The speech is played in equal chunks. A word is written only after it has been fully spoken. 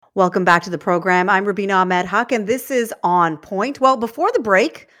Welcome back to the program. I'm Rubina Ahmed-Haq, and this is On Point. Well, before the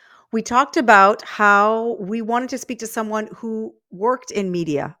break, we talked about how we wanted to speak to someone who worked in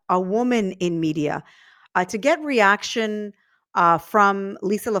media, a woman in media, to get reaction from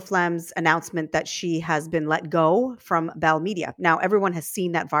Lisa Laflamme's announcement that she has been let go from Bell Media. Now, everyone has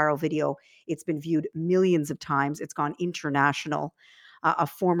seen that viral video. It's been viewed millions of times. It's gone international. A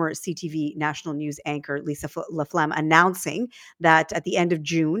former CTV national news anchor, Lisa Laflamme, announcing that at the end of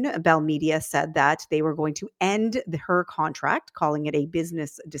June, Bell Media said that they were going to end her contract, calling it a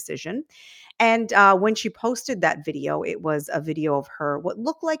business decision. And when she posted that video, it was a video of her, what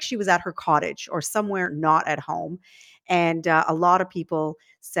looked like she was at her cottage or somewhere not at home. And a lot of people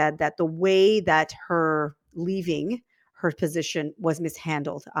said that the way that her leaving her position was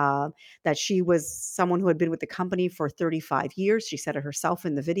mishandled, that she was someone who had been with the company for 35 years. She said it herself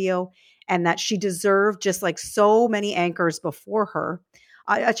in the video, and that she deserved, just like so many anchors before her,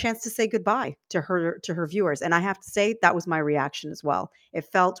 a chance to say goodbye to her viewers. And I have to say that was my reaction as well. It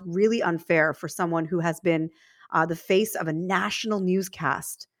felt really unfair for someone who has been the face of a national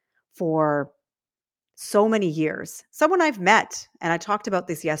newscast for so many years. Someone I've met, and I talked about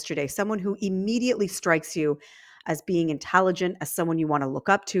this yesterday, someone who immediately strikes you as being intelligent, as someone you want to look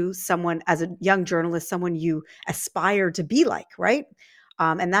up to, someone as a young journalist, someone you aspire to be like, right?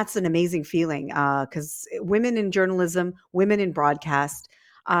 And that's an amazing feeling because women in journalism, women in broadcast,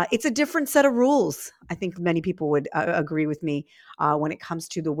 it's a different set of rules. I think many people would agree with me when it comes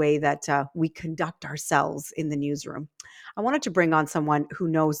to the way that we conduct ourselves in the newsroom. I wanted to bring on someone who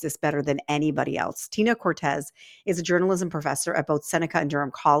knows this better than anybody else. Tina Cortese is a journalism professor at both Seneca and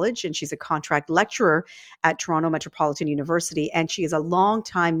Durham College, and she's a contract lecturer at Toronto Metropolitan University, and she is a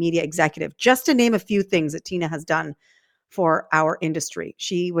longtime media executive, just to name a few things that Tina has done for our industry.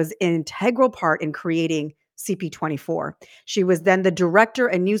 She was an integral part in creating CP24. She was then the director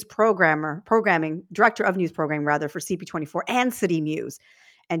of news programming rather for CP24 and City News,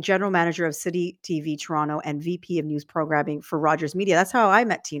 and general manager of City TV Toronto and VP of news programming for Rogers Media. That's how I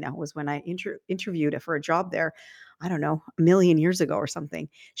met Tina, was when I interviewed her for a job there. I don't know, a million years ago or something.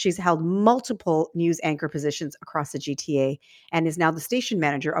 She's held multiple news anchor positions across the GTA and is now the station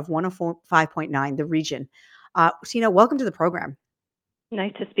manager of 105.9, The Region. Tina, welcome to the program.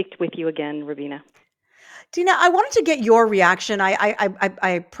 Nice to speak with you again, Rubina. Tina, I wanted to get your reaction.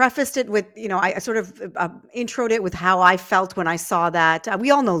 I prefaced it with, I sort of introed it with how I felt when I saw that.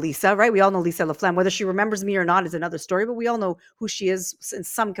 We all know Lisa, right? We all know Lisa Laflamme. Whether she remembers me or not is another story, but we all know who she is in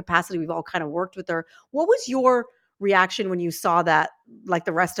some capacity. We've all kind of worked with her. What was your reaction when you saw that, like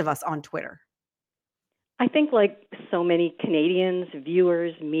the rest of us on Twitter? I think like so many Canadians,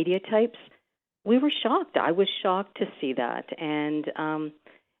 viewers, media types, we were shocked. I was shocked to see that and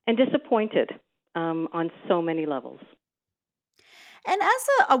disappointed on so many levels. And as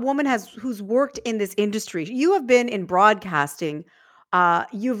a woman who's worked in this industry, you have been in broadcasting,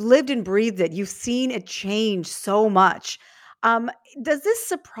 you've lived and breathed it, you've seen it change so much. Does this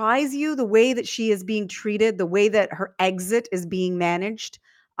surprise you, the way that she is being treated, the way that her exit is being managed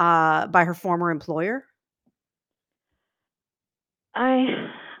by her former employer? I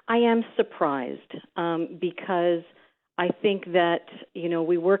am surprised because I think that,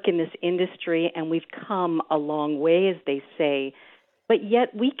 we work in this industry and we've come a long way, as they say, but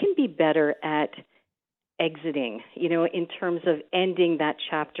yet we can be better at exiting, in terms of ending that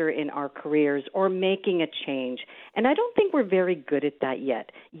chapter in our careers or making a change. And I don't think we're very good at that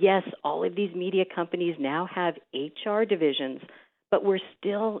yet. Yes, all of these media companies now have HR divisions, but we're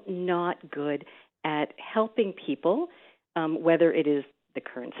still not good at helping people, whether it is the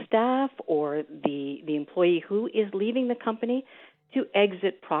current staff or the employee who is leaving the company, to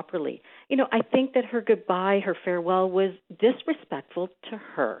exit properly. I think that her goodbye, her farewell was disrespectful to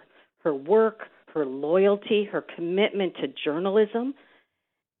her work, her loyalty, her commitment to journalism.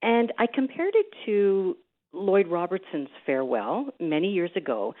 And I compared it to Lloyd Robertson's farewell many years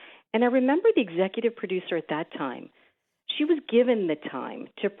ago. And I remember the executive producer at that time, she was given the time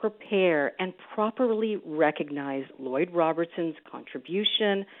to prepare and properly recognize Lloyd Robertson's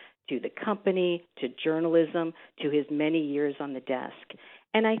contribution to the company, to journalism, to his many years on the desk.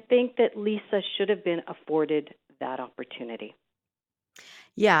 And I think that Lisa should have been afforded that opportunity.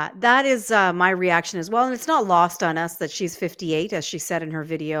 Yeah, that is my reaction as well. And it's not lost on us that she's 58, as she said in her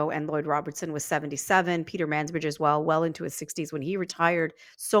video, and Lloyd Robertson was 77, Peter Mansbridge as well into his 60s when he retired.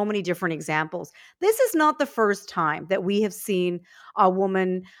 So many different examples. This is not the first time that we have seen a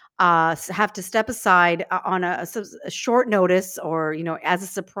woman have to step aside on a short notice or, as a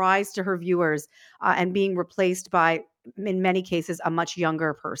surprise to her viewers and being replaced by, in many cases, a much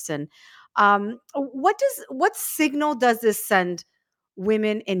younger person. What signal does this send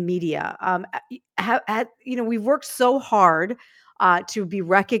women in media? We've worked so hard to be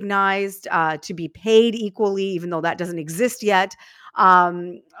recognized, to be paid equally, even though that doesn't exist yet.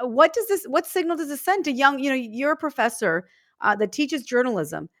 What signal does this send to young, you're a professor that teaches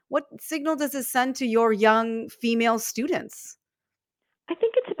journalism. What signal does this send to your young female students? I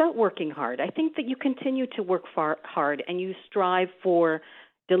think it's about working hard. I think that you continue to work hard and you strive for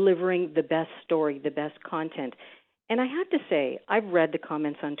delivering the best story, the best content. And I have to say, I've read the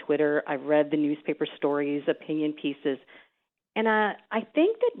comments on Twitter, I've read the newspaper stories, opinion pieces, and I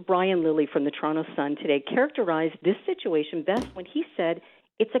think that Brian Lilly from the Toronto Sun today characterized this situation best when he said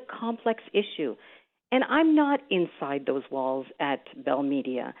it's a complex issue. And I'm not inside those walls at Bell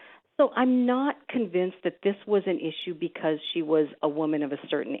Media. So I'm not convinced that this was an issue because she was a woman of a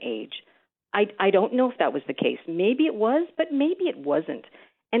certain age. I don't know if that was the case. Maybe it was, but maybe it wasn't.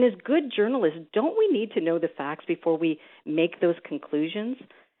 And as good journalists, don't we need to know the facts before we make those conclusions?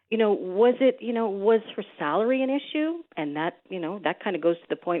 Was her salary an issue? And that kind of goes to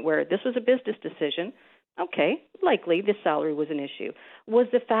the point where this was a business decision. Okay, likely the salary was an issue. Was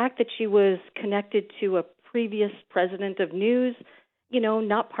the fact that she was connected to a previous president of news,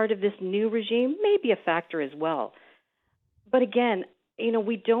 not part of this new regime, maybe a factor as well. But again,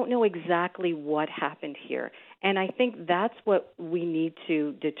 we don't know exactly what happened here. And I think that's what we need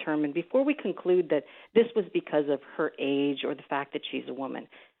to determine before we conclude that this was because of her age or the fact that she's a woman.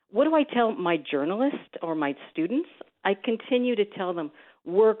 What do I tell my journalists or my students? I continue to tell them,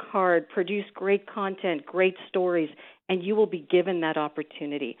 work hard, produce great content, great stories, and you will be given that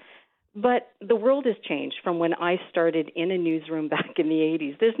opportunity. But the world has changed from when I started in a newsroom back in the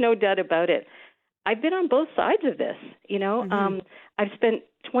 80s. There's no doubt about it. I've been on both sides of this. I've spent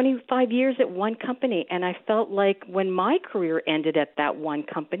 25 years at one company, and I felt like when my career ended at that one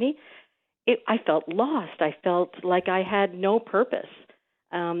company, I felt lost. I felt like I had no purpose.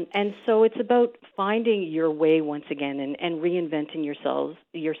 And so it's about finding your way once again and reinventing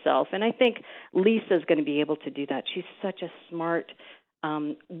yourself. And I think Lisa's going to be able to do that. She's such a smart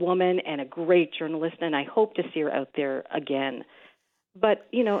woman and a great journalist, and I hope to see her out there again. But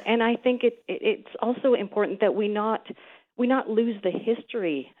and I think it's also important that we not lose the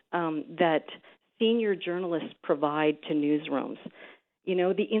history that senior journalists provide to newsrooms.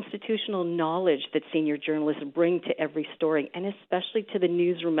 The institutional knowledge that senior journalists bring to every story, and especially to the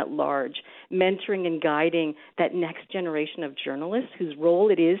newsroom at large, mentoring and guiding that next generation of journalists whose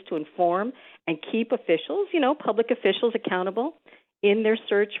role it is to inform and keep officials, public officials accountable in their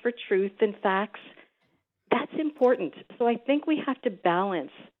search for truth and facts. That's important. So I think we have to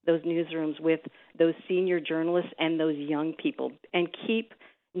balance those newsrooms with those senior journalists and those young people and keep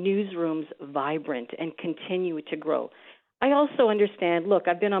newsrooms vibrant and continue to grow. I also understand, look,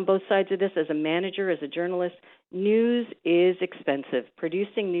 I've been on both sides of this as a manager, as a journalist. News is expensive.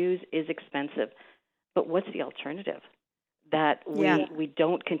 Producing news is expensive. But what's the alternative? That we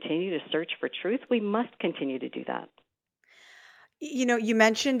don't continue to search for truth? We must continue to do that. You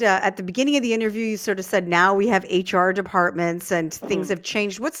mentioned at the beginning of the interview, you sort of said now we have HR departments and things have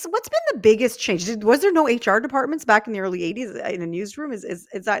changed. What's been the biggest change? Was there no HR departments back in the early 80s in a newsroom? Is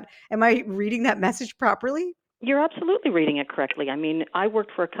that, am I reading that message properly? You're absolutely reading it correctly. I mean, I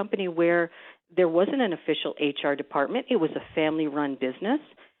worked for a company where there wasn't an official HR department. It was a family-run business,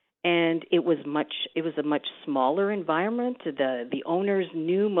 and it was a much smaller environment. The owners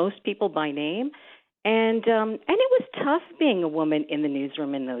knew most people by name, and it was tough being a woman in the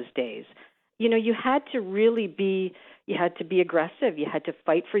newsroom in those days. You had to really be aggressive. You had to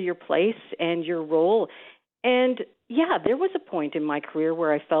fight for your place and your role. And yeah, there was a point in my career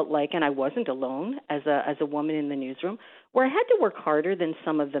where I felt like, and I wasn't alone as a woman in the newsroom, where I had to work harder than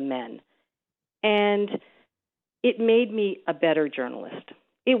some of the men. And it made me a better journalist.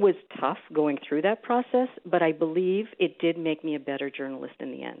 It was tough going through that process, but I believe it did make me a better journalist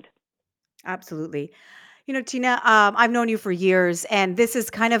in the end. Absolutely. Tina, I've known you for years, and this is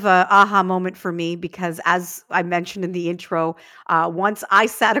kind of a aha moment for me because, as I mentioned in the intro, once I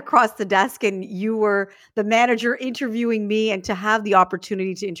sat across the desk and you were the manager interviewing me, and to have the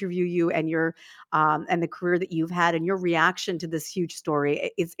opportunity to interview you and your and the career that you've had and your reaction to this huge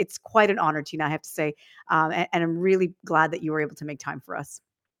story, it's quite an honor, Tina, I have to say, and I'm really glad that you were able to make time for us.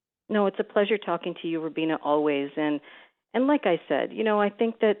 No, it's a pleasure talking to you, Rubina, always. And like I said, I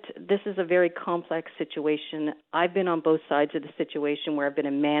think that this is a very complex situation. I've been on both sides of the situation where I've been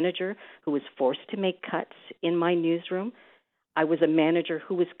a manager who was forced to make cuts in my newsroom. I was a manager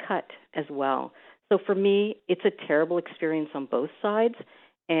who was cut as well. So for me, it's a terrible experience on both sides.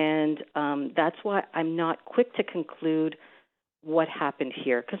 And that's why I'm not quick to conclude what happened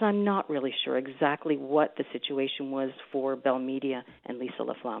here, because I'm not really sure exactly what the situation was for Bell Media and Lisa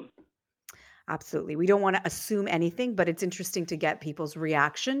Laflamme. Absolutely. We don't want to assume anything, but it's interesting to get people's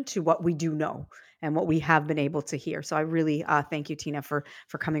reaction to what we do know and what we have been able to hear. So I really thank you, Tina, for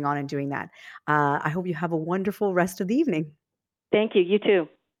coming on and doing that. I hope you have a wonderful rest of the evening. Thank you. You too.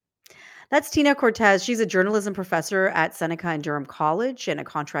 That's Tina Cortese. She's a journalism professor at Seneca and Durham College and a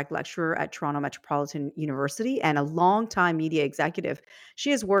contract lecturer at Toronto Metropolitan University and a longtime media executive.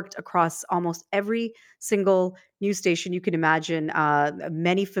 She has worked across almost every single news station you can imagine,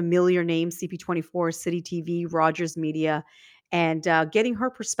 many familiar names, CP24, City TV, Rogers Media, and getting her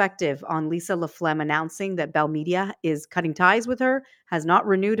perspective on Lisa Laflamme announcing that Bell Media is cutting ties with her, has not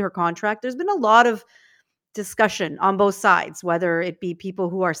renewed her contract. There's been a lot of discussion on both sides, whether it be people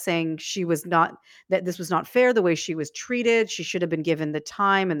who are saying that this was not fair, the way she was treated, she should have been given the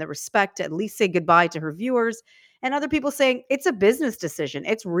time and the respect to at least say goodbye to her viewers, and other people saying it's a business decision.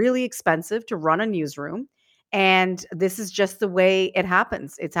 It's really expensive to run a newsroom, and this is just the way it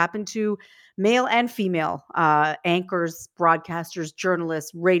happens. It's happened to male and female anchors, broadcasters,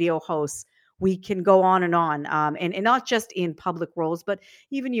 journalists, radio hosts. We can go on, and not just in public roles, but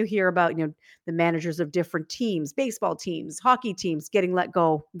even you hear about, the managers of different teams, baseball teams, hockey teams getting let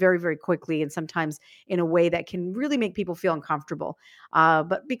go very, very quickly, and sometimes in a way that can really make people feel uncomfortable.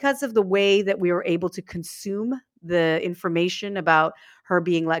 But because of the way that we were able to consume the information about her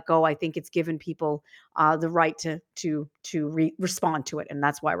being let go, I think it's given people the right to respond to it, and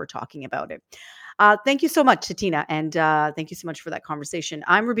that's why we're talking about it. Thank you so much to Tina, and thank you so much for that conversation.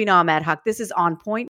 I'm Rubina Ahmed-Haq. This is On Point.